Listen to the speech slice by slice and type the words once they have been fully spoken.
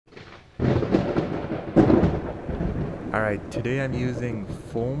Alright, today I'm using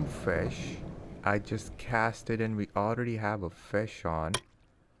foam fish. I just cast it and we already have a fish on.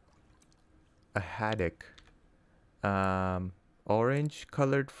 A haddock. Um, Orange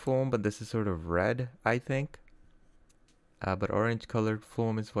colored foam, but this is sort of red, I think. But orange colored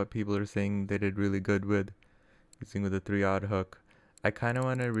foam is what people are saying they did really good with. Using with a 3-aught hook. I kind of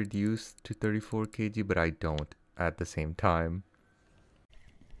want to reduce to 34 kg, but I don't at the same time.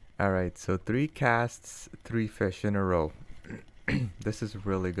 Alright, so 3 casts, 3 fish in a row. This is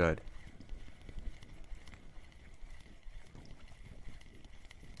really good.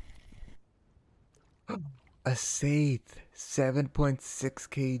 A Saith, 7.6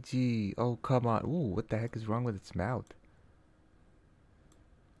 kg. Oh, come on. Ooh, what the heck is wrong with its mouth?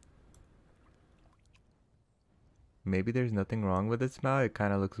 Maybe there's nothing wrong with its mouth. It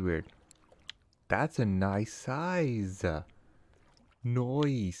kind of looks weird. That's a nice size.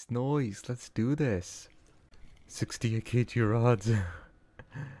 Nice, nice. Let's do this. 68 kg rods.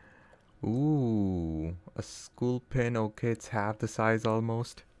 Ooh, a Sculpin. Okay, it's half the size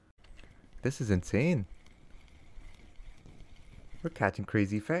almost. This is insane. We're catching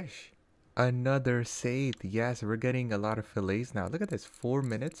crazy fish. Another Saith. Yes, we're getting a lot of fillets now. Look at this. 4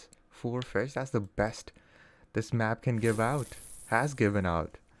 minutes. 4 fish. That's the best this map can give out. Has given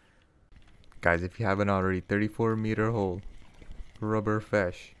out. Guys, if you haven't already, 34-meter hole. Rubber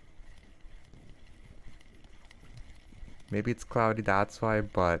fish. Maybe it's cloudy, that's why,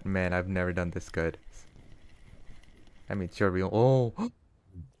 but man, I've never done this good. I mean, sure, we... Oh!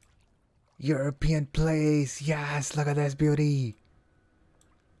 European place! Yes, look at this beauty!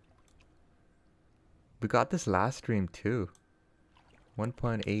 We got this last stream too.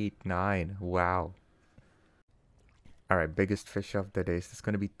 1.89. Wow. Alright, biggest fish of the day. So it's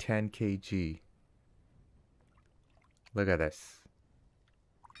going to be 10 kg. Look at this.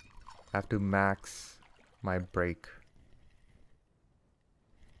 I have to max my break.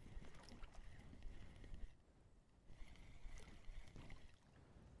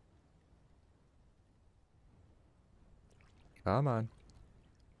 Come on.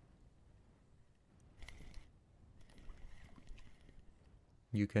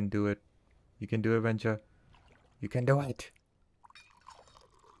 You can do it. You can do it, Venture. You can do it.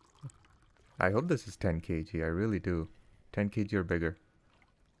 I hope this is 10 kg. I really do. 10 kg or bigger.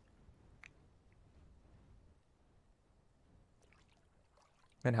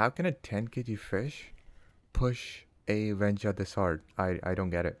 Man, how can a 10 kg fish push a Venture this hard? I don't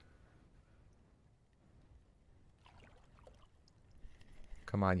get it.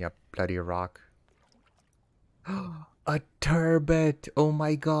 Come on, you bloody rock. A turbot! Oh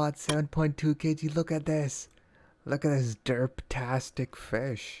my god, 7.2 kg. Look at this. Look at this derptastic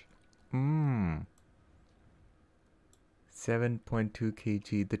fish. Mmm. 7.2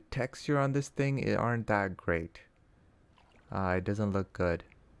 kg. The texture on this thing aren't that great. It doesn't look good.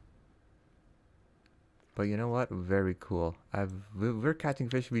 But you know what? Very cool. We're catching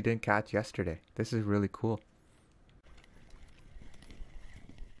fish we didn't catch yesterday. This is really cool.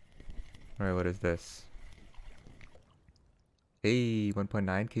 Alright, what is this? Hey, 1.9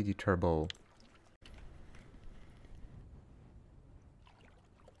 kg turbo.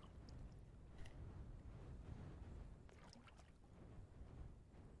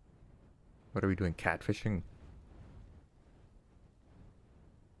 What are we doing? Catfishing?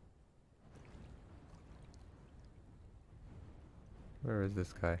 Where is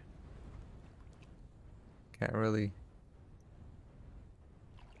this guy? Can't really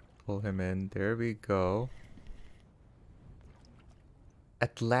pull him in. There we go.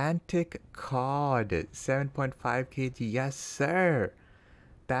 Atlantic cod, 7.5 kg. Yes, sir.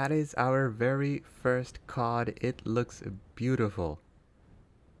 That is our very first cod. It looks beautiful.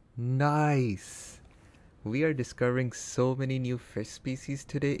 Nice. We are discovering so many new fish species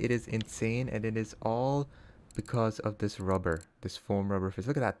today. It is insane, and it is all because of this rubber, this foam rubber fish.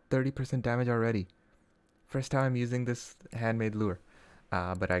 Look at that, 30% damage already. First time I'm using this handmade lure.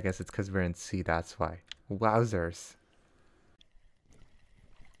 But I guess it's because we're in sea, that's why. Wowzers.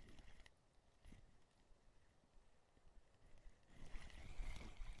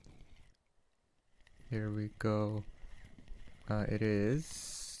 Here we go. It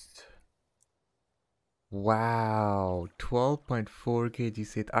is... Wow, 12.4 kg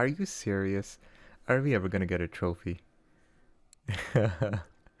Saith. Are you serious? Are we ever gonna get a trophy? That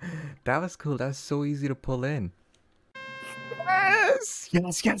was cool. That was so easy to pull in. Yes!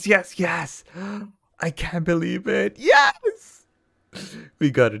 Yes, yes, yes, yes! I can't believe it. Yes! We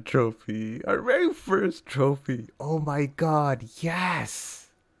got a trophy. Our very first trophy. Oh my god, yes!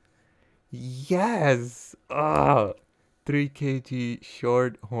 Yes! Ah! 3 kg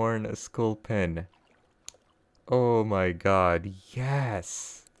Shorthorn Sculpin. Oh my god,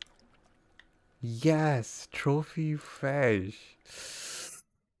 yes! Yes! Trophy fish!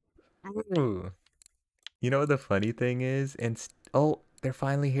 Ooh. You know what the funny thing is? Oh, they're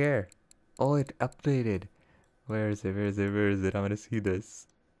finally here. Oh, it updated. Where is it? Where is it? Where is it? I'm gonna see this.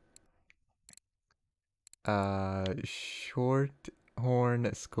 Shorthorn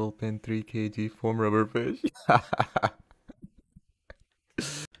Sculpin 3 kg foam rubber fish.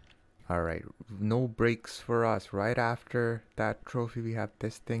 Alright, no breaks for us. Right after that trophy, we have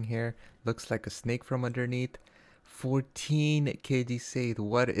this thing here. Looks like a snake from underneath. 14 kg Saith.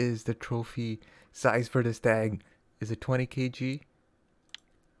 What is the trophy size for this thing? Is it 20 kg?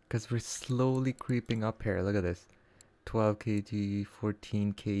 Because we're slowly creeping up here. Look at this. 12 kg,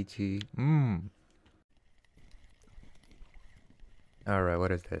 14 kg. Alright,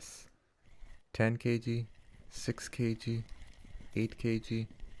 what is this? 10 kg, 6 kg, 8 kg.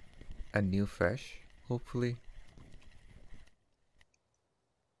 A new fish, hopefully.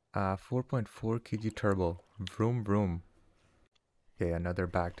 4.4 kg turbo. Vroom vroom. Okay, another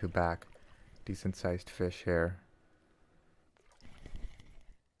back to back. Decent sized fish here.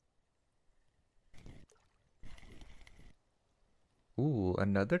 Ooh,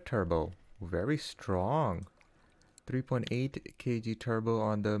 another turbo. Very strong. 3.8 kg turbo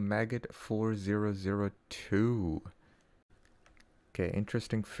on the Maggot 4002. Okay,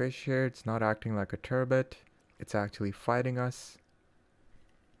 interesting fish here. It's not acting like a turbot. It's actually fighting us.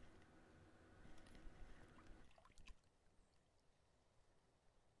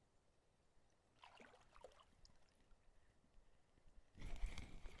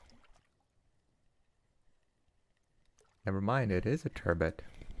 Never mind, it is a turbot.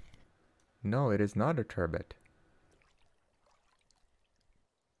 No, it is not a turbot.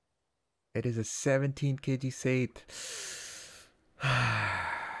 It is a 17 kg Saith.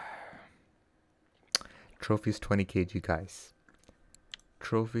 Trophy is 20 kg, guys.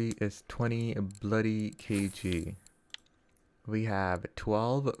 Trophy is 20 bloody kg. We have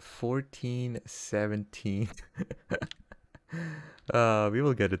 12, 14, 17. We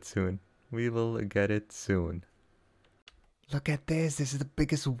will get it soon. We will get it soon. Look at this. This is the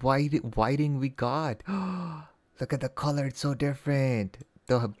biggest whiting we got. Look at the color. It's so different.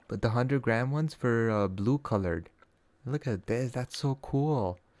 The 100 g ones were blue colored. Look at this. That's so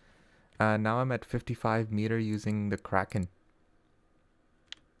cool. Now I'm at 55 meter using the Kraken.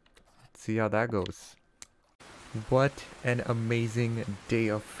 Let's see how that goes. What an amazing day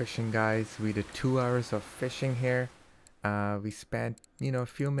of fishing, guys. We did 2 hours of fishing here. We spent, a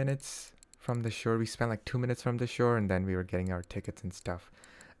few minutes from the shore. We spent like 2 minutes from the shore, and then we were getting our tickets and stuff.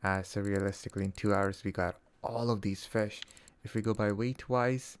 So realistically, in 2 hours, we got all of these fish. If we go by weight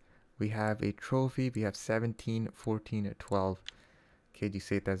wise, we have a trophy. We have 17, 14, 12 kg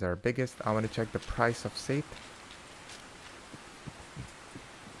Saith as our biggest. I want to check the price of Saith.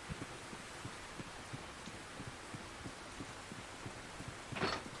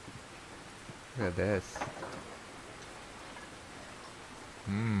 Look at this.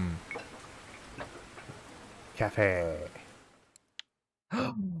 Cafe.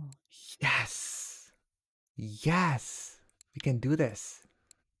 Yes. Yes. We can do this.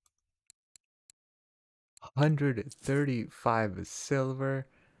 135 silver.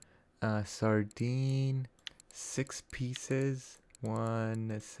 Sardine. 6 pieces.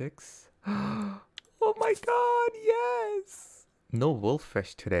 1, 6. Oh my god, yes! No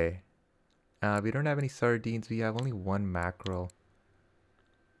wolffish today. We don't have any sardines. We have only 1 mackerel.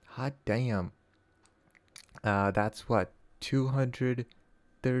 Hot damn. That's what?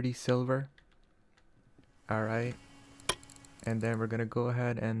 230 silver. Alright. And then we're gonna go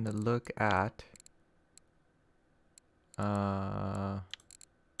ahead and look at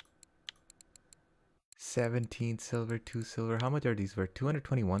 17 silver, 2 silver. How much are these worth?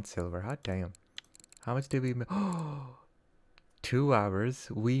 221 silver. Hot damn. How much did we make? Oh, 2 hours.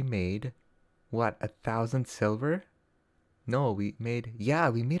 We made what? 1,000 silver? No, we made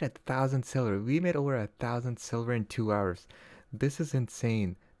 1,000 silver. We made over 1,000 silver in 2 hours. This is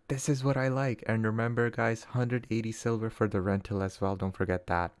insane. This is what I like. And remember, guys, 180 silver for the rental as well. Don't forget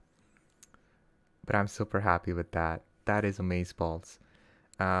that. But I'm super happy with that. That is amazeballs.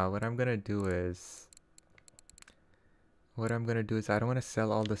 What I'm gonna do is I don't want to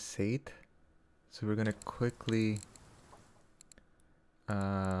sell all the Saith. So we're gonna quickly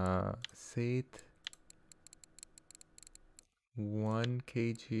Saith 1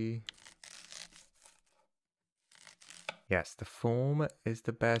 kg. Yes, the foam is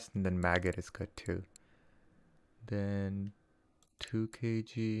the best, and then maggot is good too. Then 2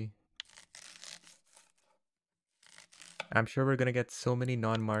 kg. I'm sure we're gonna get so many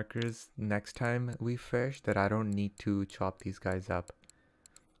non-markers next time we fish that I don't need to chop these guys up.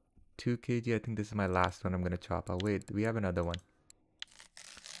 2 kg, I think this is my last one I'm gonna chop. Oh wait, we have another one.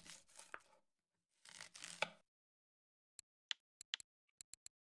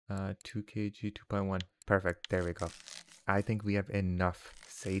 2 kg, 2.1. Perfect, there we go. I think we have enough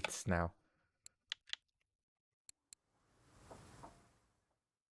sates now.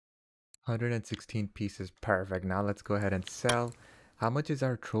 116 pieces, perfect. Now let's go ahead and sell. How much is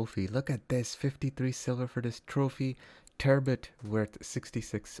our trophy? Look at this, 53 silver for this trophy. Turbot worth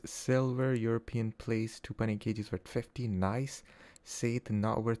 66 silver. European place, 2.8 kgs worth 50, nice. Sate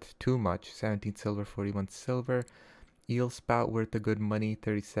not worth too much, 17 silver, 41 silver. Eel spout worth a good money,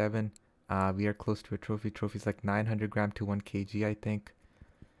 37. We are close to a trophy. Trophy's like 900 gram to 1 kg, I think.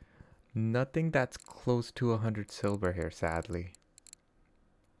 Nothing that's close to 100 silver here, sadly.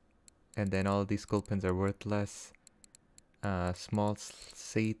 And then all these sculpins are worthless. Small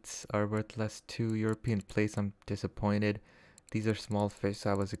sates are worthless too. European place, I'm disappointed. These are small fish,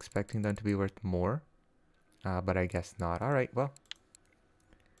 so I was expecting them to be worth more. But I guess not. Alright, well.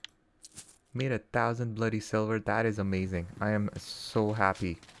 Made 1,000 bloody silver. That is amazing. I am so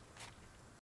happy